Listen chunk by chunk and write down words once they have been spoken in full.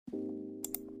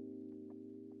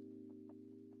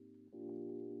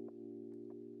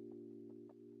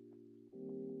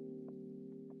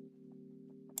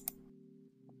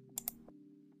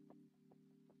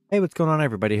Hey, what's going on,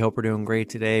 everybody? Hope we're doing great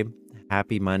today.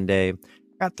 Happy Monday.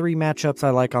 Got 3 matchups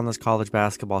I like on this college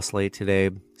basketball slate today,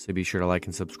 so be sure to like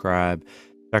and subscribe.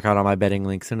 Check out all my betting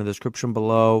links in the description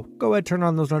below. Go ahead, turn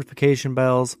on those notification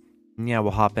bells. And yeah,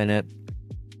 we'll hop in it.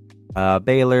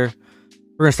 Baylor.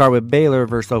 We're going to start with Baylor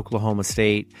versus Oklahoma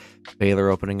State. Baylor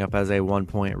opening up as a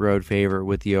 1-point road favorite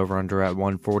with the over-under at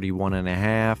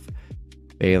 141.5.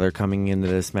 Baylor coming into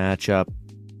this matchup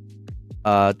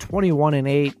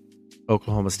 21-8.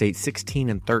 Oklahoma State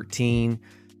 16-13.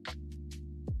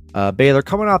 Baylor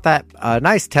coming off that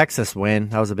nice Texas win.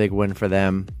 That was a big win for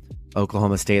them.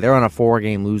 Oklahoma State, they're on a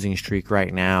 4-game losing streak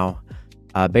right now.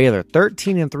 Baylor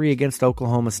 13-3 against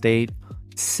Oklahoma State.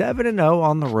 7-0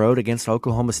 on the road against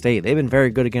Oklahoma State. They've been very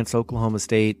good against Oklahoma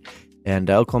State, and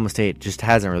Oklahoma State just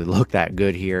hasn't really looked that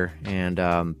good here. And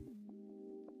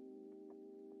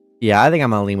yeah, I think I'm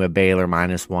gonna lean with Baylor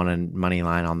 -1 and money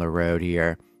line on the road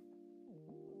here.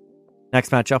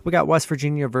 Next matchup, we got West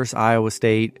Virginia versus Iowa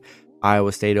State.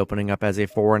 Iowa State opening up as a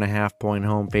 4.5-point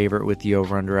home favorite with the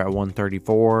over-under at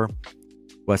 134.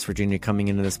 West Virginia coming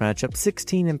into this matchup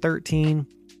 16-13.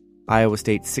 Iowa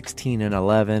State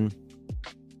 16-11.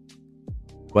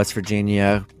 West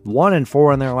Virginia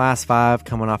 1-4 in their last 5,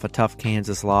 coming off a tough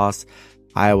Kansas loss.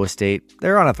 Iowa State,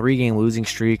 they're on a 3-game losing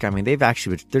streak. I mean, they're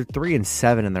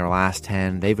 3-7 in their last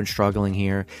 10. They've been struggling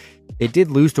here. They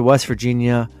did lose to West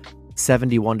Virginia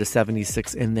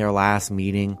 71-76 in their last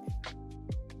meeting.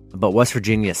 But West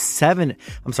Virginia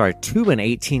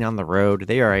 2-18 on the road.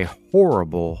 They are a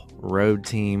horrible road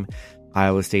team.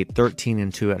 Iowa State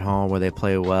 13-2 at home where they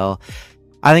play well.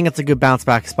 I think it's a good bounce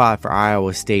back spot for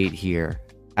Iowa State here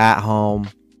at home.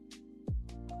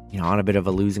 On a bit of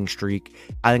a losing streak.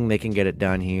 I think they can get it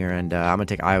done here, and I'm going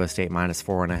to take Iowa State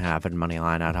 -4.5 and money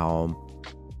line at home.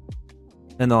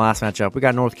 Then the last matchup, we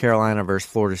got North Carolina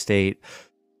versus Florida State.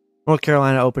 North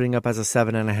Carolina opening up as a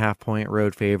 7.5-point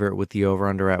road favorite with the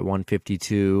over-under at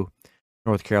 152.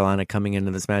 North Carolina coming into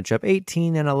this matchup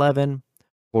 18-11.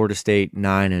 Florida State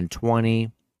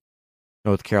 9-20.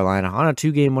 North Carolina on a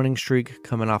 2-game winning streak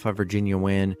coming off a Virginia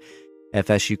win.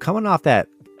 FSU coming off that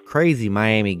crazy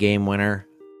Miami game winner.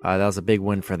 That was a big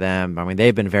win for them. I mean,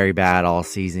 they've been very bad all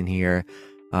season here.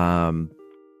 North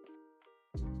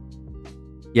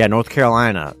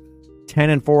Carolina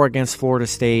 10-4 against Florida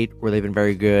State, where they've been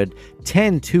very good.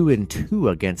 10-2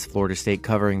 against Florida State,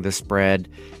 covering the spread.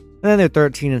 And then they're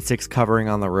 13-6 covering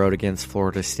on the road against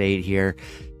Florida State here.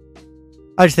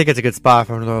 I just think it's a good spot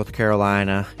for North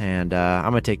Carolina, and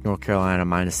I'm going to take North Carolina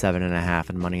 -7.5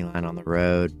 and money line on the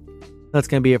road. That's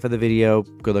going to be it for the video.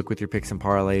 Good luck with your picks and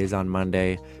parlays on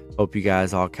Monday. Hope you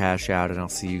guys all cash out, and I'll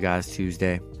see you guys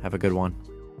Tuesday. Have a good one.